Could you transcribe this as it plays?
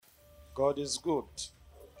God is good.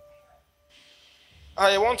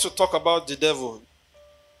 I want to talk about the devil.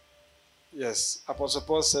 Yes, Apostle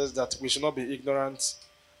Paul says that we should not be ignorant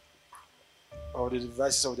of the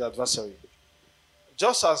devices of the adversary.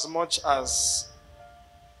 Just as much as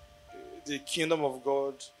the kingdom of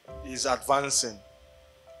God is advancing,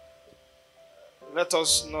 let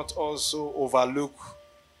us not also overlook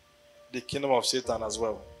the kingdom of Satan as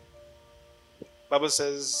well. The Bible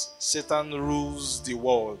says Satan rules the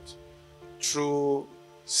world through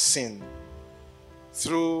sin,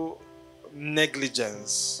 through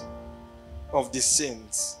negligence of the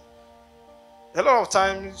saints. A lot of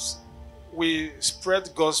times we spread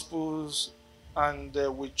gospels and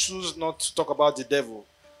we choose not to talk about the devil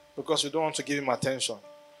because we don't want to give him attention.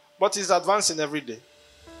 But he's advancing every day.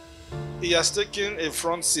 He has taken a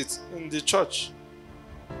front seat in the church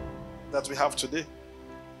that we have today.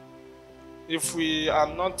 If we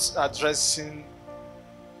are not addressing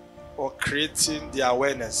or creating the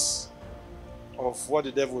awareness of what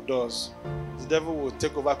the devil does, the devil will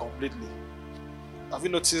take over completely. Have you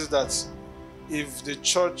noticed that if the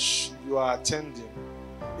church you are attending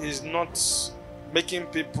is not making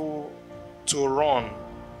people to run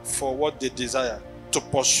for what they desire, to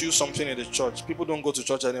pursue something in the church, people don't go to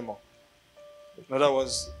church anymore. In other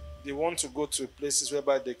words, they want to go to places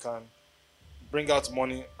whereby they can bring out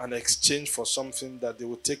money and exchange for something that they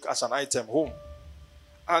will take as an item home.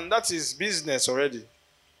 And that is business already.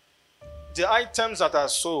 The items that are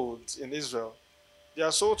sold in Israel, they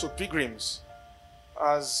are sold to pilgrims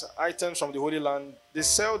as items from the Holy Land. They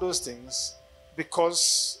sell those things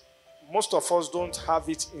because most of us don't have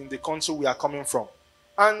it in the country we are coming from.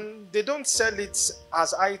 And they don't sell it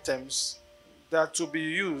as items that to be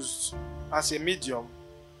used as a medium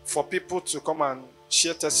for people to come and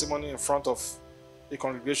share testimony in front of the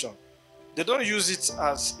congregation. They don't use it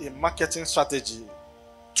as a marketing strategy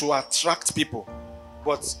to attract people.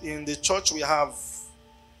 But in the church we have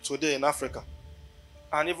today in Africa,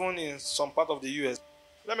 and even in some part of the US,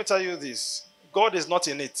 let me tell you this, God is not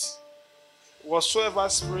in it. Whatsoever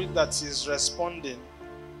spirit that is responding,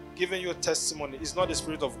 giving you a testimony, is not the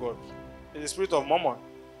spirit of God. It's the spirit of Mammon.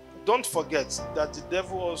 Don't forget that the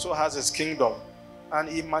devil also has his kingdom, and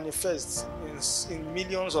he manifests in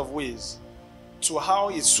millions of ways to how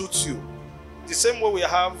it suits you. The same way we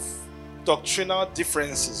have doctrinal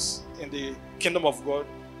differences in the kingdom of God,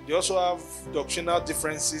 they also have doctrinal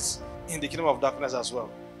differences in the kingdom of darkness as well.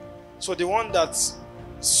 So the one that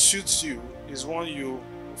suits you is one you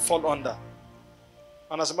fall under.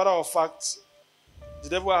 And as a matter of fact, the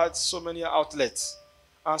devil had so many outlets.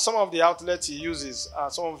 And some of the outlets he uses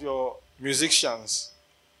are some of your musicians.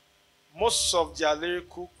 Most of their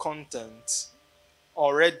lyrical content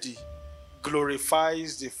already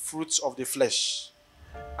glorifies the fruits of the flesh.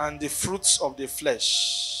 And the fruits of the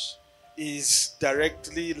flesh is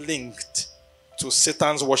directly linked to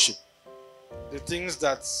Satan's worship. The things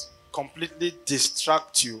that completely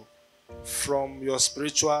distract you from your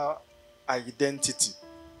spiritual identity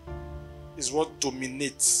is what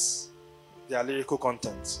dominates their lyrical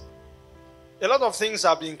content. A lot of things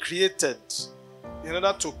have been created in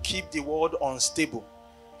order to keep the world unstable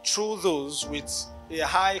through those with a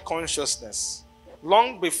high consciousness.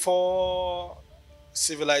 Long before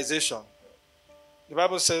civilization, the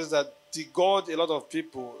Bible says that the God a lot of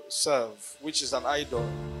people serve, which is an idol,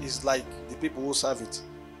 is like the people who serve it.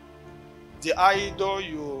 The idol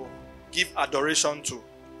you give adoration to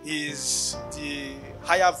is the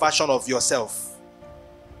higher version of yourself.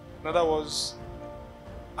 In other words,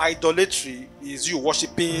 idolatry is you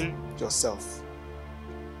worshiping yourself.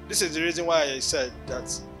 This is the reason why I said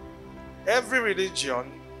that every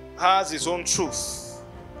religion has its own truth,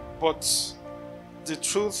 but the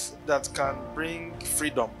truth that can bring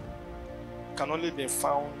freedom can only be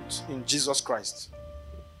found in Jesus Christ.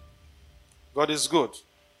 God is good.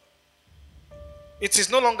 It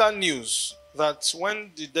is no longer news that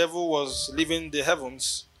when the devil was leaving the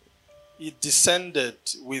heavens, he descended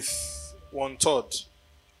with 1/3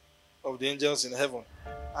 of the angels in heaven.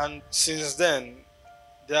 And since then,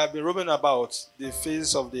 they have been roaming about the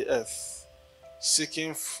face of the earth,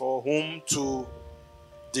 seeking for whom to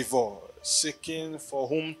devour, seeking for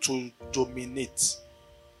whom to dominate.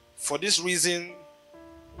 For this reason,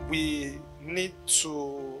 we need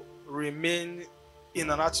to remain in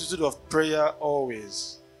an attitude of prayer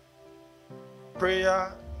always.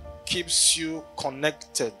 Prayer keeps you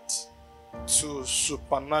connected to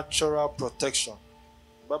supernatural protection.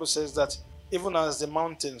 The Bible says that even as the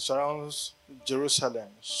mountain surrounds Jerusalem,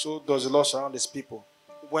 so does the Lord surround his people.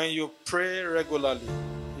 When you pray regularly,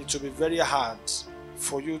 it will be very hard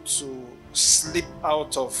for you to slip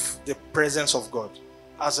out of the presence of God.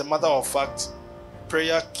 As a matter of fact,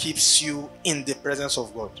 prayer keeps you in the presence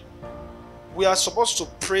of God. We are supposed to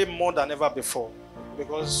pray more than ever before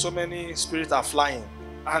because so many spirits are flying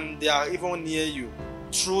and they are even near you.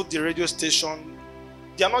 Through the radio station,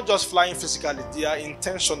 they are not just flying physically, they are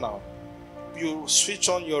intentional. You switch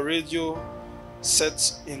on your radio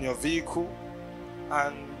set in your vehicle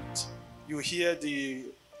and you hear the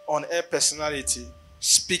on-air personality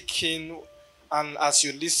speaking, and as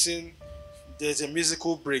you listen, there's a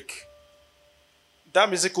musical break. That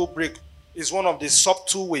musical break is one of the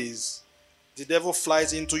subtle ways the devil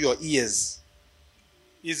flies into your ears.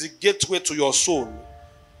 It's a gateway to your soul.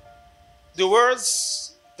 The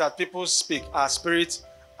words that people speak are spirit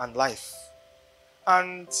and life.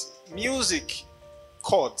 And music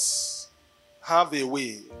chords have a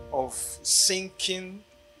way of sinking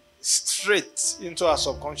straight into our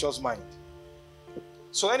subconscious mind.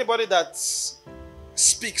 So anybody that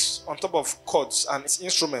speaks on top of chords and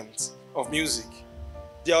instruments of music,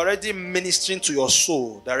 they're already ministering to your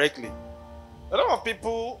soul directly. A lot of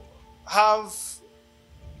people have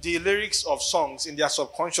the lyrics of songs in their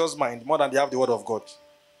subconscious mind more than they have the word of God.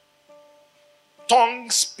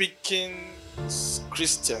 Tongue-speaking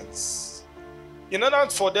Christians, in order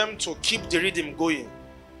for them to keep the rhythm going,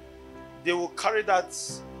 they will carry that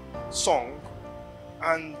song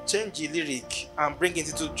and change the lyric and bring it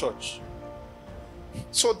into church.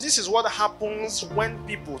 So this is what happens when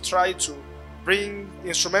people try to bring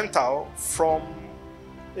instrumental from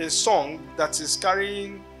a song that is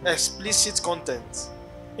carrying explicit content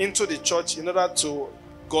into the church in order to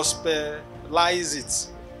gospelize it.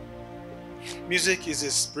 Music is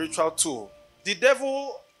a spiritual tool. The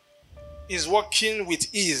devil is working with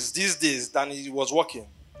ease these days than he was working.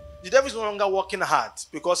 The devil is no longer working hard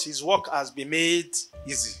because his work has been made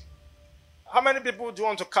easy. How many people do you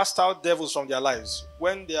want to cast out devils from their lives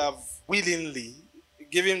when they have willingly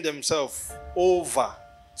given themselves over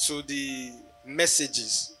to the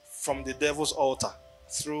messages from the devil's altar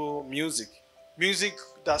through music? Music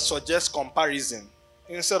that suggests comparison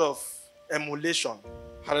instead of emulation.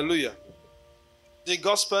 Hallelujah. The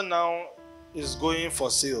gospel now is going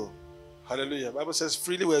for sale. Hallelujah. The Bible says,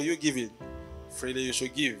 freely will you give it, freely you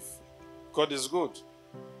should give. God is good.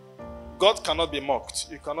 God cannot be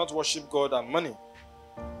mocked. You cannot worship God and money.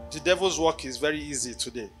 The devil's work is very easy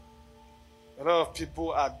today. A lot of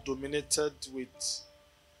people are dominated with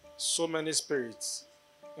so many spirits.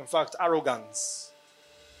 In fact, arrogance.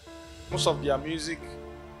 Most of their music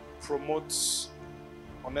promotes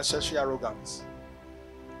unnecessary arrogance.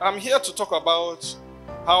 I'm here to talk about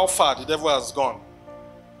how far the devil has gone.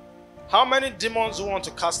 How many demons do you want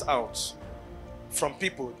to cast out from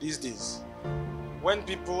people these days? When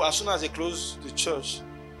people, as soon as they close the church,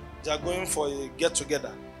 they are going for a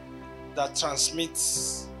get-together that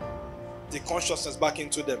transmits the consciousness back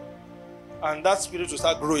into them. And that spirit will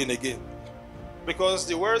start growing again. Because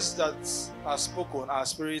the words that are spoken are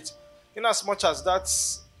spirit, in as much as that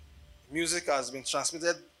music has been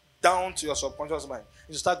transmitted down to your subconscious mind,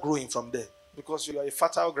 you start growing from there. Because you are a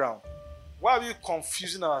fertile ground. Why are we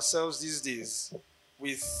confusing ourselves these days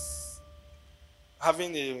with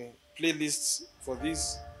having a playlist for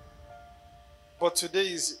this? But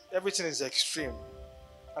today everything is extreme,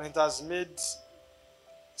 and it has made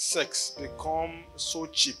sex become so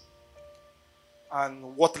cheap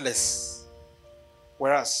and worthless.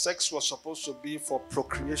 Whereas sex was supposed to be for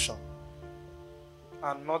procreation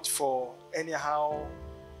and not for anyhow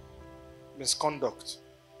misconduct.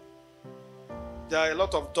 There are a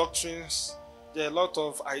lot of doctrines, there are a lot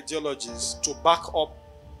of ideologies to back up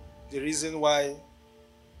the reason why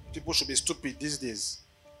people should be stupid these days.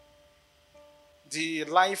 The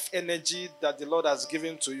life energy that the Lord has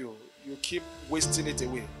given to you, you keep wasting it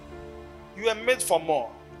away. You are made for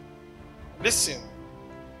more. Listen,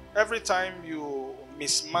 every time you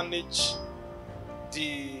mismanage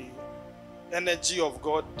the energy of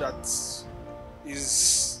God that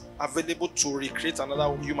is available to recreate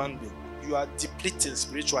another human being, you are depleting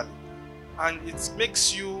spiritually. And it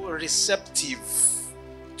makes you receptive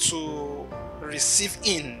to receive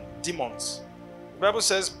in demons. The Bible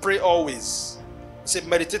says, pray always. It says,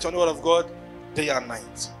 meditate on the word of God day and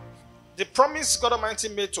night. The promise God Almighty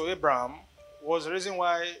made to Abraham was the reason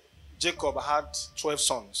why Jacob had 12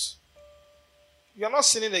 sons. You are not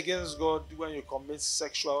sinning against God when you commit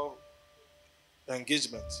sexual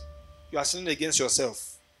engagement. You are sinning against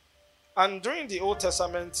yourself. And during the Old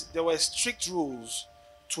Testament, there were strict rules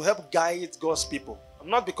to help guide God's people.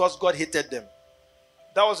 Not because God hated them.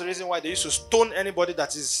 That was the reason why they used to stone anybody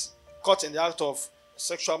that is caught in the act of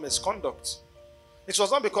sexual misconduct. It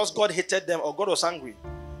was not because God hated them or God was angry.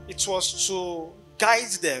 It was to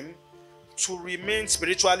guide them to remain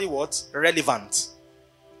spiritually what? Relevant.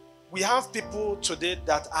 We have people today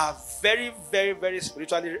that are very, very, very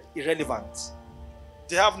spiritually irrelevant.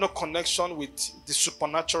 They have no connection with the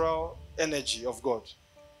supernatural energy of God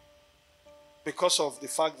because of the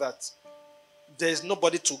fact that there is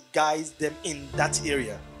nobody to guide them in that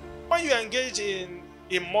area. When you engage in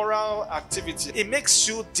immoral activity, it makes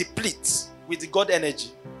you deplete with the God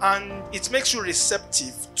energy, and it makes you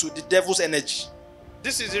receptive to the devil's energy.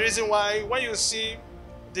 This is the reason why when you see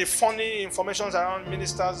the funny informations around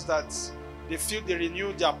ministers that they feel they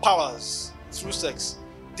renew their powers through sex,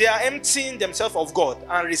 they are emptying themselves of God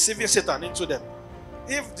and receiving Satan into them.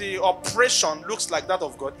 If the operation looks like that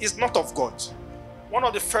of God, it's not of God. One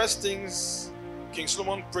of the first things King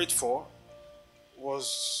Solomon prayed for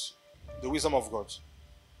was the wisdom of God.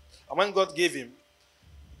 And when God gave him,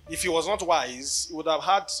 if he was not wise, he would have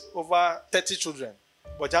had over 30 children,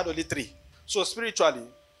 but he had only 3. So spiritually,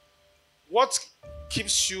 what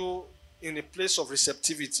keeps you in a place of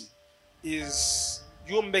receptivity is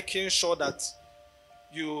you making sure that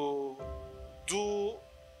you do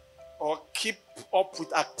or keep up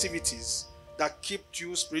with activities that keep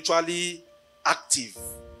you spiritually active,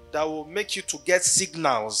 that will make you to get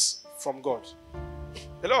signals from God.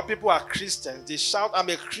 A lot of people are Christians. They shout, I'm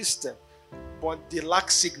a Christian, but they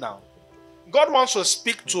lack signal. God wants to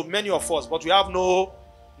speak to many of us, but we have no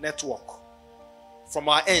network from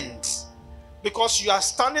our end, because you are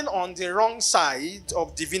standing on the wrong side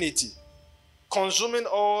of divinity, consuming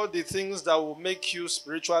all the things that will make you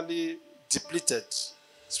spiritually depleted,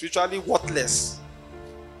 spiritually worthless.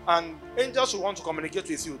 And angels who want to communicate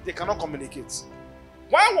with you, they cannot communicate.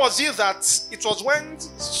 Why was it that it was when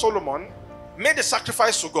Solomon made a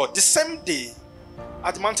sacrifice to God, the same day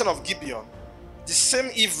at the mountain of Gibeon, the same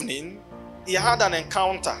evening, he had an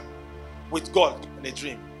encounter with God in a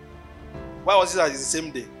dream? Why was it that it's the same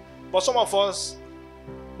day? But some of us,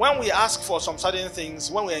 when we ask for some certain things,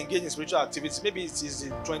 when we engage in spiritual activities, maybe it is the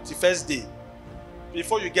 21st day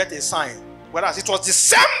before you get a sign. Whereas it was the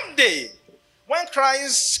same day when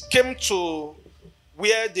Christ came to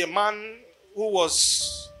where the man who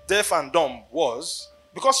was deaf and dumb was,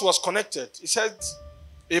 because he was connected, he said,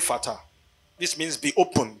 Ephata. This means be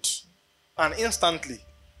opened. And instantly,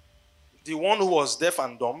 the one who was deaf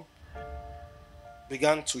and dumb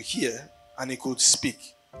began to hear and he could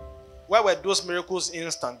speak. Why were those miracles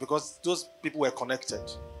instant? Because those people were connected.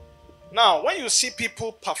 Now, when you see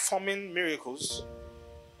people performing miracles,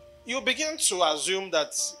 you begin to assume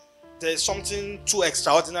that there is something too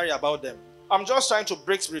extraordinary about them. I'm just trying to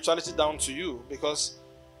break spirituality down to you, because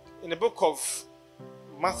in the book of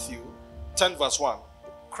Matthew 10 verse 1,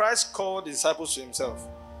 Christ called the disciples to himself,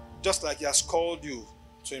 just like he has called you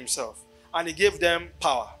to himself. And he gave them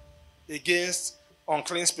power against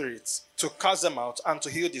unclean spirits to cast them out and to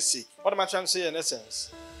heal the sick. What am I trying to say in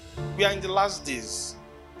essence? We are in the last days.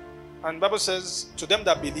 And the Bible says, to them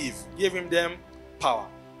that believe, give him them power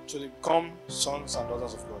to become sons and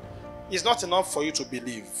daughters of God. It's not enough for you to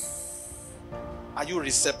believe. Are you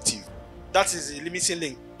receptive? That is the limiting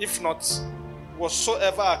link. If not,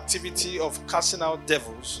 whatsoever activity of casting out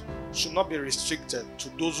devils should not be restricted to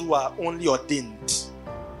those who are only ordained.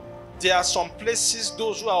 There are some places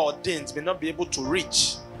those who are ordained may not be able to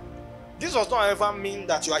reach. This does not ever mean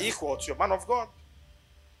that you are equal to a man of God.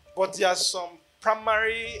 But there are some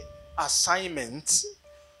primary assignments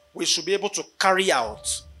we should be able to carry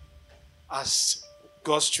out as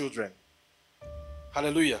God's children.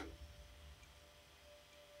 Hallelujah.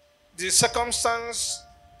 The circumstance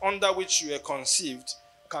under which you were conceived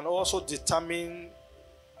can also determine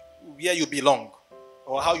where you belong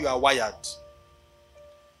or how you are wired.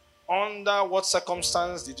 Under what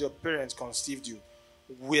circumstance did your parents conceive you?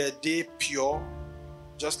 Were they pure,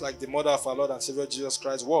 just like the mother of our Lord and Savior Jesus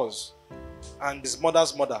Christ was? And his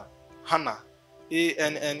mother's mother, Hannah,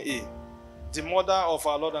 A-N-N-A, the mother of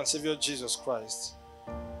our Lord and Savior Jesus Christ,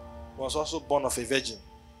 was also born of a virgin.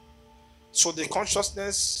 So the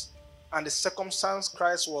consciousness and the circumstance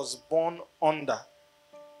Christ was born under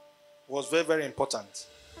was very, very important.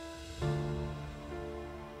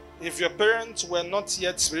 If your parents were not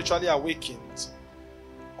yet spiritually awakened,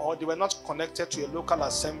 or they were not connected to a local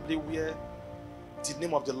assembly where the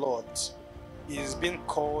name of the Lord is being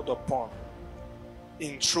called upon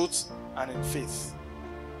in truth and in faith,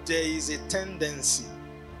 there is a tendency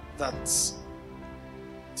that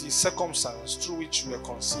the circumstance through which you were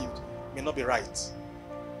conceived may not be right.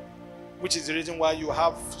 Which is the reason why you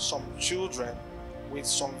have some children with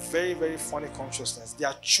some very, very funny consciousness. They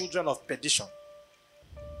are children of perdition.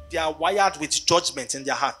 They are wired with judgment in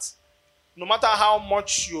their heart. No matter how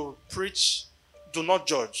much you preach, do not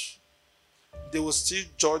judge. they will still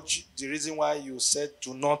judge the reason why you said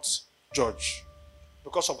do not judge,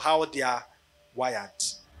 because of how they are wired.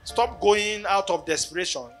 Stop going out of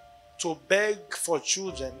desperation to beg for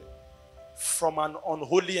children from an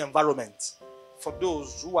unholy environment. For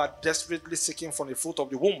those who are desperately seeking from the fruit of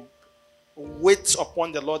the womb, wait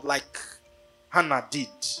upon the Lord like Hannah did.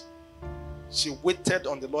 She waited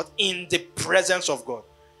on the Lord in the presence of God.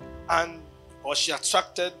 Or she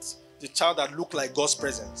attracted the child that looked like God's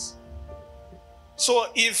presence. So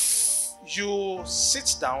if you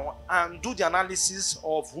sit down and do the analysis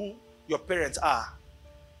of who your parents are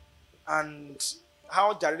and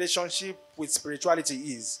how their relationship with spirituality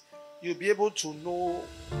is, you'll be able to know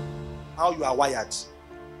how you are wired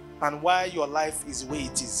and why your life is the way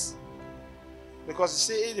it is. Because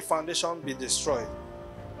you say, if the foundation be destroyed,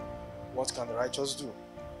 what can the righteous do?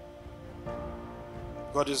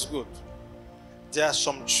 God is good. There are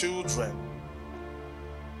some children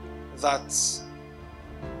that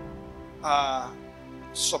are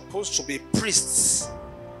supposed to be priests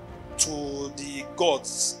to the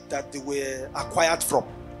gods that they were acquired from.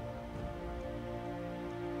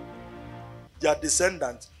 Their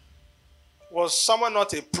descendant was someone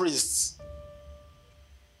not a priest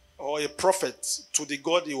or a prophet to the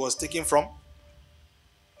God he was taken from.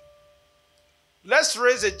 Let's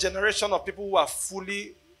raise a generation of people who are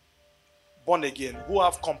fully born again, who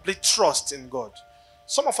have complete trust in God.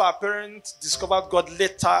 Some of our parents discovered God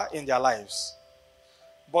later in their lives.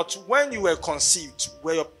 But when you were conceived,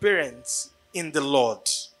 were your parents in the Lord?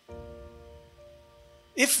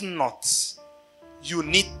 If not, you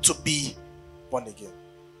need to be born again.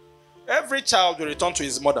 Every child will return to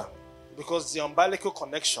his mother because the umbilical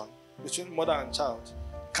connection between mother and child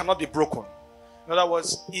cannot be broken. In other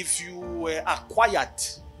words, if you were acquired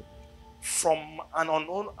from an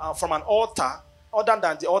altar other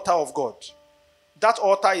than the altar of God, that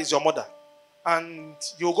altar is your mother, and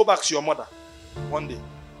you will go back to your mother one day.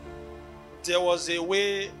 There was a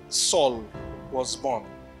way Saul was born,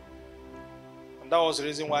 and that was the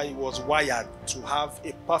reason why he was wired to have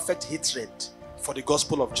a perfect hatred for the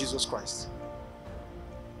gospel of Jesus Christ.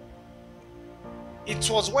 It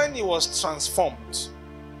was when he was transformed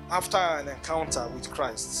after an encounter with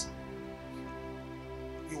Christ,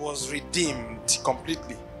 he was redeemed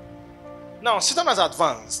completely. Now, Satan has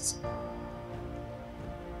advanced.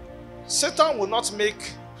 Satan will not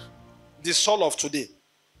make the Saul of today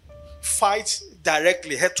fight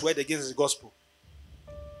directly head to head against the gospel.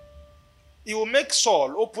 He will make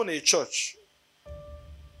Saul open a church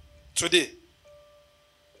today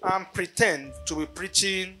and pretend to be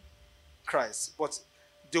preaching Christ, but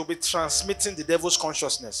they will be transmitting the devil's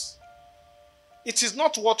consciousness. It is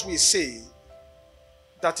not what we say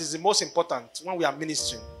that is the most important when we are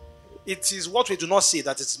ministering. It is what we do not say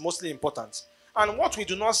that is mostly important. And what we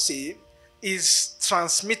do not say is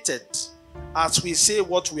transmitted as we say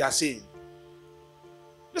what we are saying.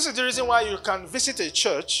 This is the reason why you can visit a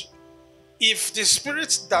church if the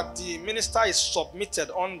spirit that the minister is submitted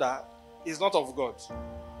under is not of God.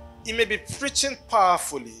 He may be preaching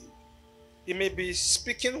powerfully. He may be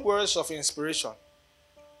speaking words of inspiration.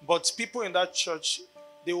 But people in that church,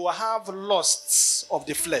 they will have lusts of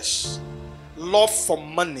the flesh, love for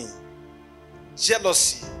money,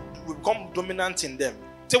 jealousy will become dominant in them.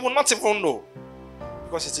 They will not even know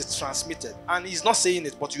because it is transmitted. And he's not saying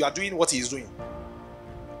it, but you are doing what he is doing.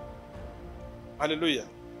 Hallelujah.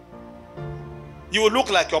 You will look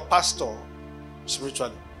like your pastor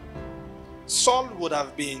spiritually. Saul would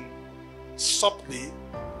have been subtly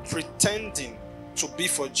pretending to be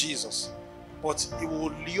for Jesus, but he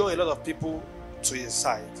will lure a lot of people to his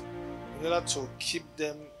side in order to keep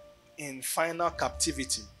them in final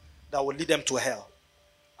captivity that will lead them to hell,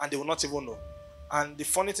 and they will not even know. And the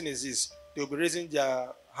funny thing is this: they will be raising their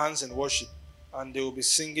hands in worship and they will be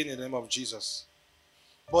singing in the name of Jesus,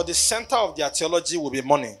 but the center of their theology will be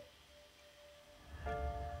money.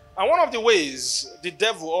 And one of the ways the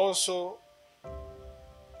devil also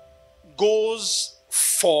goes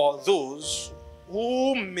for those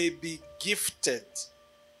who may be gifted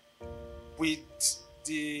with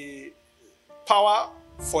the power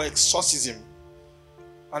for exorcism.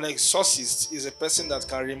 An exorcist is a person that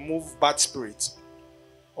can remove bad spirits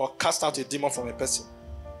or cast out a demon from a person.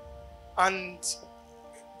 And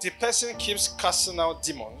the person keeps casting out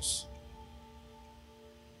demons,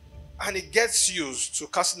 and he gets used to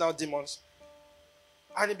casting out demons,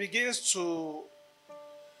 and he begins to,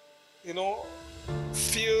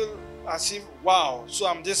 feel as if, wow, so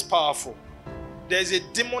I'm this powerful. There's a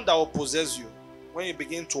demon that will possess you when you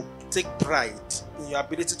begin to take pride in your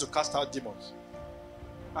ability to cast out demons.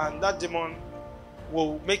 And that demon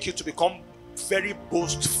will make you to become very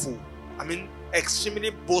boastful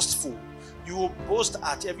extremely boastful. You will boast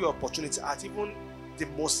at every opportunity, at even the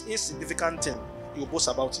most insignificant thing. You will boast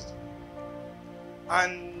about it.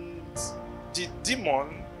 And the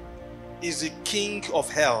demon is the king of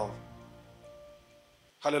hell.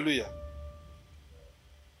 Hallelujah.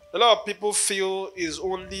 A lot of people feel it's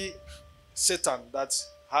only Satan that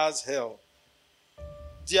has hell.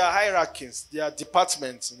 There are hierarchies, there are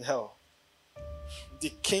departments in hell.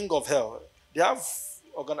 The king of hell. They have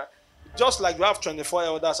just like you have 24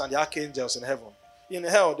 elders and the archangels in heaven. In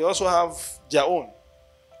hell, they also have their own.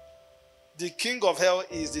 The king of hell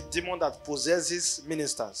is the demon that possesses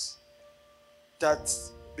ministers, that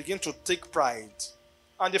begin to take pride.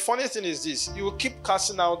 And the funny thing is this: you will keep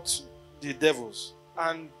casting out the devils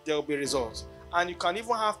and there will be results. And you can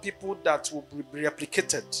even have people that will be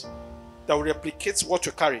replicated, that will replicate what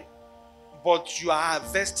you carry. But you are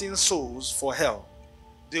harvesting souls for hell.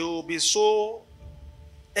 They will be so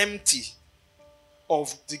empty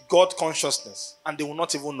of the God consciousness and they will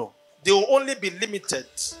not even know. They will only be limited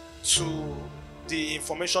to the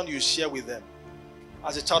information you share with them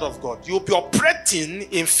as a child of God. You will be operating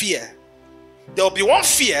in fear. There will be one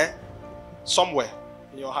fear somewhere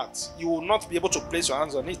in your heart. You will not be able to place your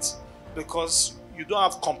hands on it because you don't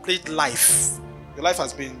have complete life. Your life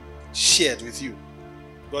has been shared with you.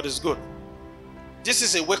 God is good. This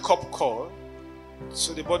is a wake-up call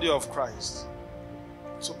to the body of Christ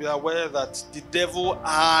to be aware that the devil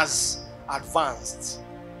has advanced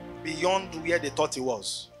beyond where they thought he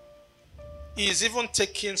was. He is even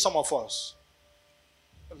taking some of us.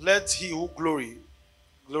 Let he who glory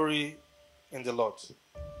in the Lord.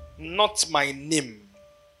 Not my name,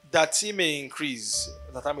 that he may increase,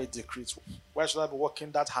 that I may decrease. Why should I be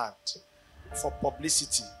working that hard for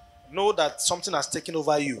publicity? Know that something has taken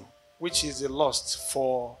over you, which is a lust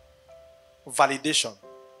for validation.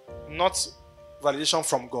 Not validation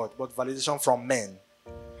from God, but validation from men.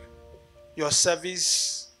 Your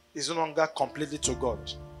service is no longer completely to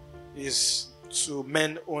God. It's to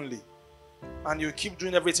men only. And you keep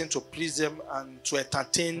doing everything to please them and to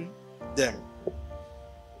entertain them.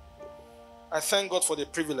 I thank God for the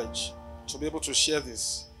privilege to be able to share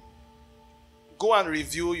this. Go and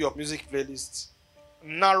review your music playlist.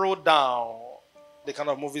 Narrow down the kind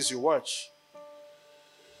of movies you watch.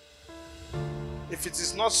 If it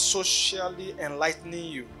is not socially enlightening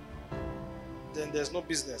you, then there's no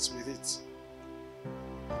business with it.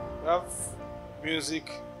 We have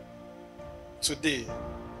music today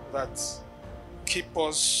that keep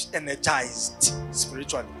us energized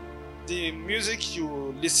spiritually. The music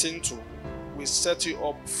you listen to will set you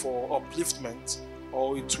up for upliftment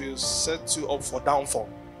or it will set you up for downfall.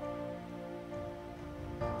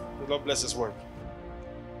 The Lord bless His word.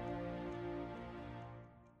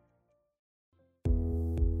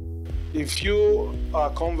 If you are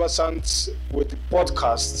conversant with the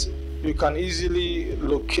podcast, you can easily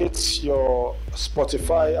locate your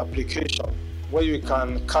Spotify application where you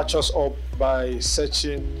can catch us up by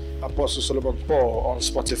searching Apostle Solomon Paul on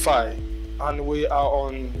Spotify. And we are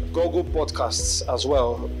on Google Podcasts as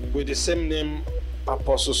well with the same name,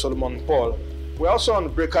 Apostle Solomon Paul. We're also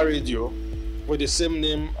on Breaker Radio with the same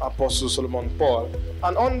name, Apostle Solomon Paul.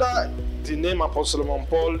 And under the name Apostle Solomon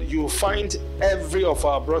Paul, you find every of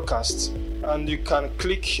our broadcasts, and you can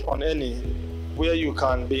click on any where you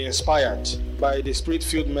can be inspired by the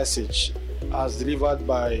Spirit-filled message as delivered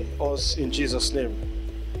by us in Jesus' name.